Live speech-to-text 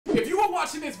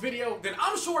watching this video, then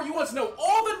I'm sure you want to know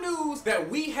all the news that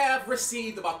we have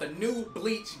received about the new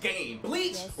Bleach game,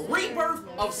 Bleach Rebirth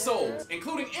of Souls,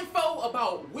 including info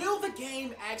about will the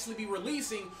game actually be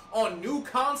releasing on new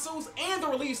consoles and the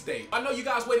release date. I know you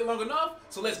guys waited long enough,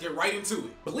 so let's get right into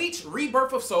it. Bleach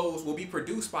Rebirth of Souls will be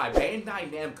produced by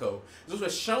Bandai Namco. This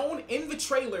was shown in the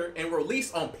trailer and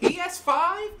released on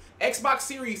PS5, Xbox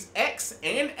Series X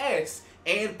and S,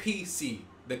 and PC.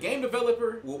 The game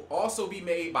developer will also be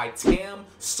made by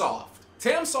Tamsoft.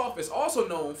 Tamsoft is also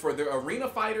known for their arena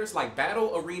fighters like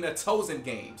Battle Arena Tozen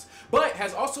games, but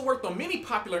has also worked on many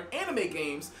popular anime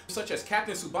games such as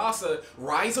Captain Tsubasa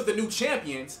Rise of the New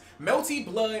Champions, Melty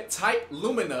Blood Type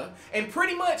Lumina, and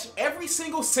pretty much every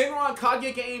single Senran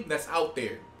Kagya game that's out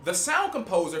there. The sound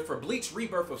composer for Bleach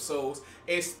Rebirth of Souls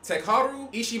is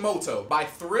Takeharu Ishimoto by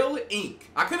Thrill Inc.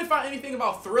 I couldn't find anything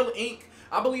about Thrill Inc.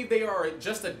 I believe they are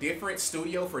just a different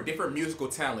studio for different musical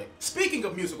talent. Speaking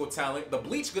of musical talent, the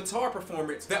Bleach guitar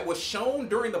performance that was shown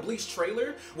during the Bleach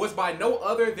trailer was by no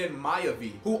other than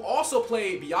Mayavi, who also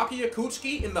played Byakuya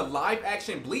Kuchiki in the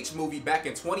live-action Bleach movie back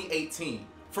in 2018.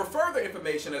 For further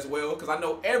information as well, because I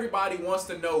know everybody wants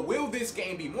to know, will this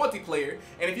game be multiplayer?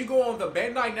 And if you go on the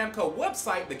Bandai Namco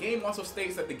website, the game also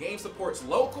states that the game supports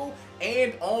local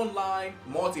and online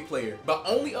multiplayer, but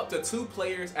only up to 2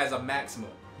 players as a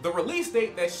maximum. The release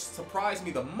date that surprised me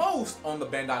the most on the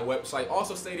Bandai website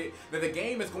also stated that the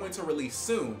game is going to release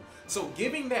soon. So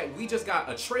given that we just got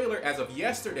a trailer as of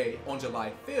yesterday on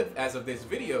July 5th as of this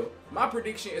video, my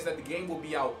prediction is that the game will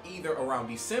be out either around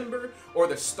December or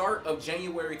the start of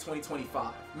January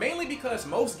 2025. Mainly because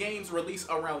most games release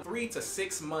around 3 to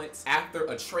 6 months after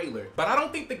a trailer. But I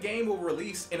don't think the game will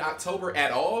release in October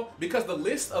at all because the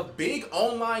list of big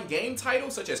online game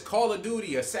titles such as Call of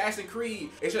Duty, Assassin's Creed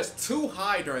is just too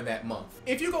high during that month.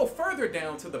 If you go further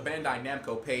down to the Bandai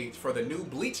Namco page for the new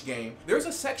Bleach game, there's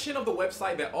a section of the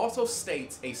website that also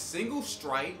states a single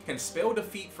strike can spell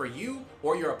defeat for you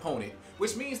or your opponent,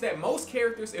 which means that most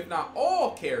characters, if not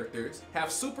all characters,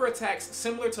 have super attacks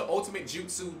similar to Ultimate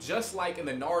Jutsu, just like in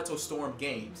the Naruto Storm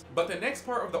games. But the next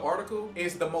part of the article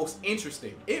is the most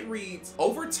interesting. It reads,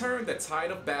 overturn the tide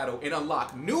of battle and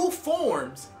unlock new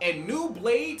forms and new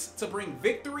blades to bring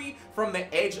victory from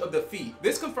the edge of defeat.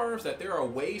 This confirms that there are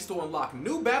ways to unlock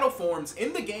new battle forms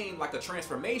in the game, like a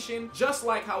transformation, just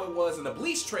like how it was in the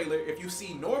Bleach trailer. If you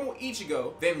see normal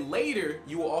Ichigo, then later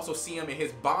you will also see him in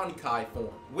his Bankai form,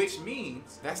 which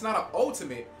means that's not an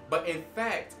ultimate, but in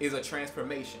fact is a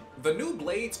transformation. The new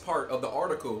blades part of the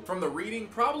article from the reading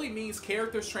probably means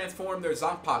characters transform their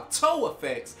Zanpakuto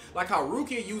effects, like how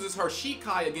Rukia uses her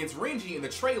Shikai against Renji in the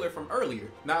trailer from earlier.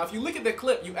 Now if you look at the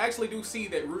clip, you actually do see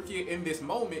that Rukia in this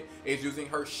moment is using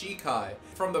her Shikai.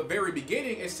 From the very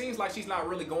beginning, it seems like she's not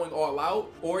really going all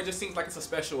out, or it just seems like it's a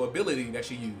special ability that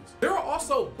she used. There are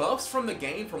also buffs from the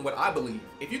game from what I believe.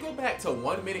 If you go back to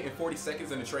 1 minute and 40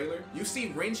 seconds in the trailer, you see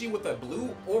Renji with a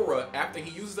blue aura after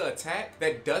he uses the attack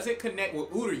that doesn't connect with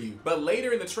Uryu, but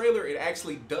later in the trailer it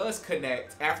actually does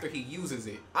connect after he uses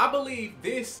it. I believe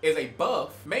this is a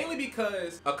buff, mainly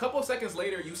because a couple seconds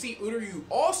later you see Uryu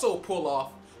also pull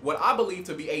off what I believe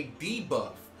to be a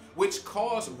debuff, which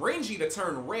caused Renji to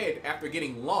turn red after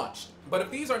getting launched. But if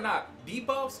these are not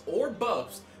debuffs or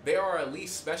buffs, there are at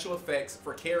least special effects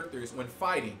for characters when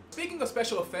fighting. Speaking of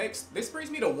special effects, this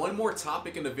brings me to one more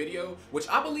topic in the video, which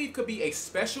I believe could be a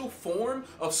special form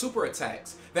of super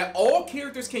attacks that all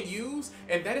characters can use,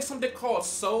 and that is something called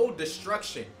Soul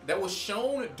Destruction that was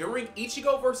shown during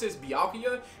Ichigo versus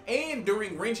Byakuya and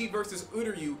during Renji versus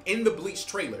Uryu in the Bleach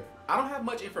trailer. I don't have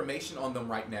much information on them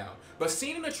right now, but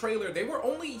seen in the trailer, they were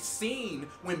only seen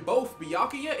when both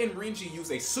Byakuya and Renji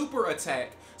use a super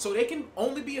attack, so they can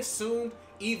only be assumed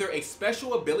either a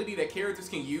special ability that characters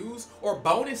can use or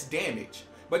bonus damage.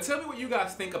 But tell me what you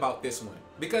guys think about this one,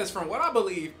 because from what I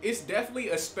believe, it's definitely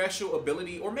a special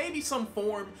ability or maybe some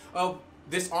form of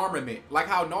disarmament, like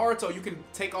how Naruto, you can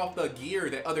take off the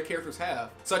gear that other characters have,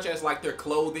 such as like their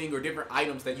clothing or different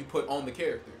items that you put on the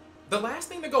character. The last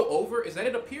thing to go over is that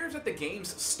it appears that the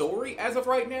game's story as of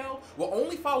right now will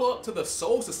only follow up to the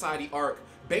Soul Society arc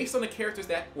based on the characters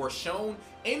that were shown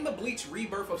in the Bleach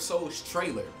Rebirth of Souls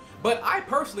trailer. But I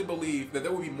personally believe that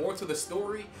there will be more to the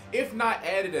story, if not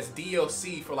added as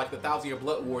DLC for like the 1000-Year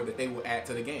Blood War that they will add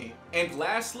to the game. And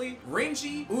lastly,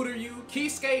 Renji, Uryu,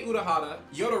 Kisuke Urahara,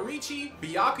 Yoruichi,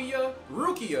 Byakuya,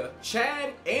 Rukia,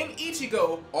 Chad, and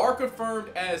Ichigo are confirmed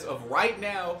as of right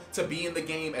now to be in the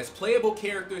game as playable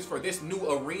characters for this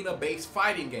new arena-based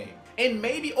fighting game. And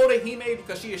maybe Orihime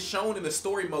because she is shown in the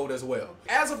story mode as well.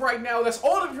 As of right now, that's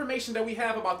all the information that we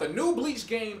have about the new Bleach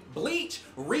game, Bleach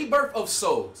Rebirth of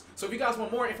Souls. So if you guys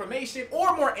want more information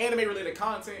or more anime related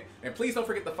content, and please don't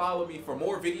forget to follow me for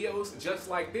more videos just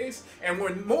like this. And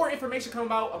when more information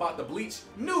comes out about the Bleach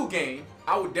new game,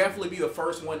 I would definitely be the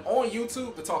first one on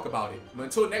YouTube to talk about it. But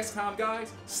until next time,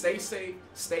 guys, stay safe,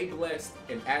 stay blessed,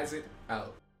 and as it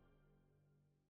out.